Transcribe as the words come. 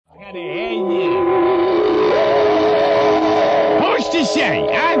Who's to say,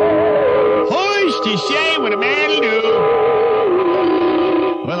 huh? Who's to say what a man'll do?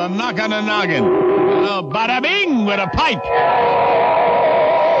 With a knock on the noggin. A bada bing with a pipe.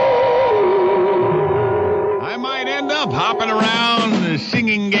 I might end up hopping around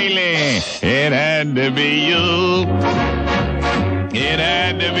singing gaily. It had to be you. It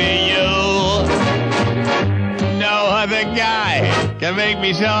had to be you. No other guy can make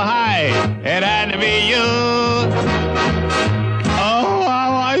me so high. It had to be you. Oh,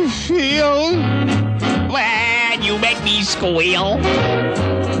 how I feel. When you make me squeal.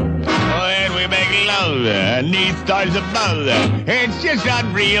 When we make love, neath stars above. It's just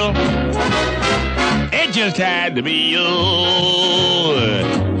unreal. It just had to be you.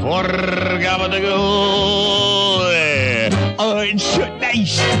 Forgot to go. Oh, it's so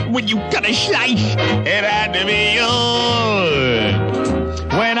nice when you cut a slice. It had to be you.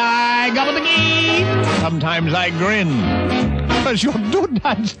 When I gobble the key, sometimes I grin. Cause your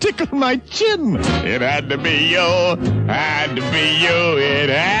doodads tickle my chin. It had to be you. Had to be you. It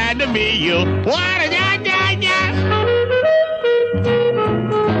had to be you.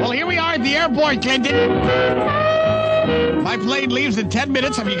 Well, here we are at the airport, Clinton. My plane leaves in 10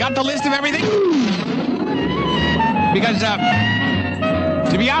 minutes. Have you got the list of everything? Because,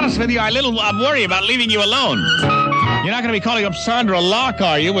 to be honest with you, I'm worried about leaving you alone. You're not going to be calling up Sandra Locke,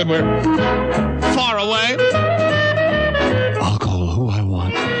 are you, when we're far away? I'll call who I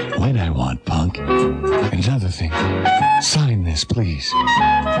want, when I want, punk. And another thing, sign this, please.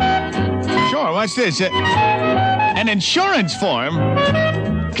 Sure, what's this? An insurance form?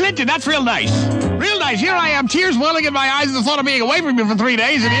 Clinton, that's real nice. Real nice. Here I am, tears welling in my eyes at the thought of being away from you for 3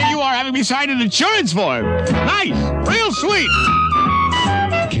 days, and here you are having me sign an insurance form. Nice. Real sweet.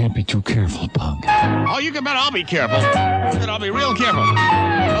 Can't be too careful, punk. Oh, you can bet I'll be careful. And I'll be real careful.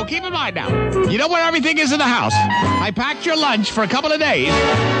 Oh, keep in mind now, you know where everything is in the house. I packed your lunch for a couple of days.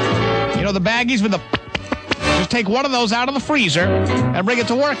 You know the baggies with the... Just take one of those out of the freezer and bring it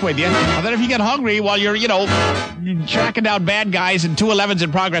to work with you. And then if you get hungry while you're, tracking down bad guys and 211s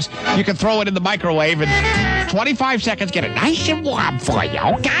in progress, you can throw it in the microwave in 25 seconds, get it nice and warm for you,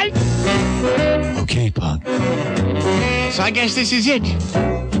 okay? Okay, punk. So I guess this is it.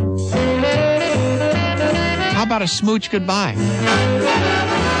 How about a smooch goodbye?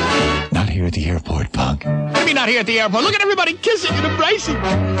 Not here at the airport, punk. What do you mean not here at the airport? Look at everybody kissing and embracing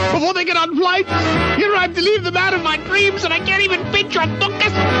before they get on flights. Here I have to leave the man of my dreams, and I can't even pinch your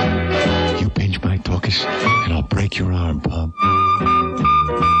tuchus. You pinch my tuchus, and I'll break your arm, punk.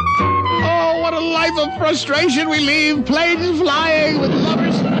 Oh, what a life of frustration we leave. Planes flying with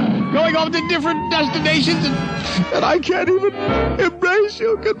lovers going off to different destinations, and I can't even embrace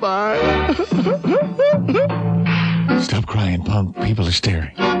you. Goodbye. Stop crying, punk. People are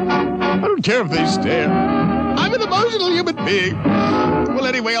staring. I don't care if they stare. I'm an emotional human being. Well,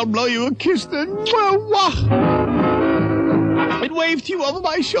 anyway, I'll blow you a kiss then. And wave to you over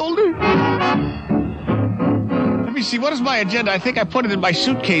my shoulder. Let me see, what is my agenda? I think I put it in my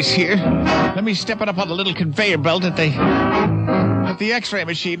suitcase here. Let me step it up on the little conveyor belt at the X-ray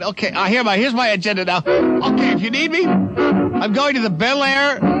machine. Okay, here's my agenda now. Okay, if you need me, I'm going to the Bel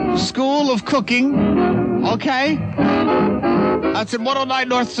Air School of Cooking. Okay? That's in 109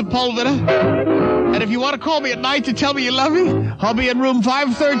 North Sepulveda. And if you want to call me at night to tell me you love me, I'll be in room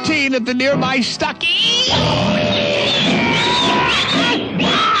 513 at the nearby Stucky.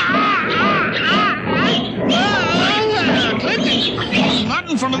 Clinton, not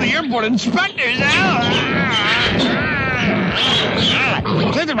in front of the airport inspectors.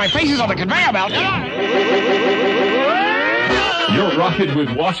 Clinton, my face is on the conveyor belt. You're rocking with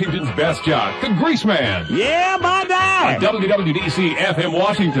Washington's best jock, the Greasman. Yeah, my dad. On WWDC FM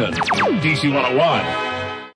Washington, DC101.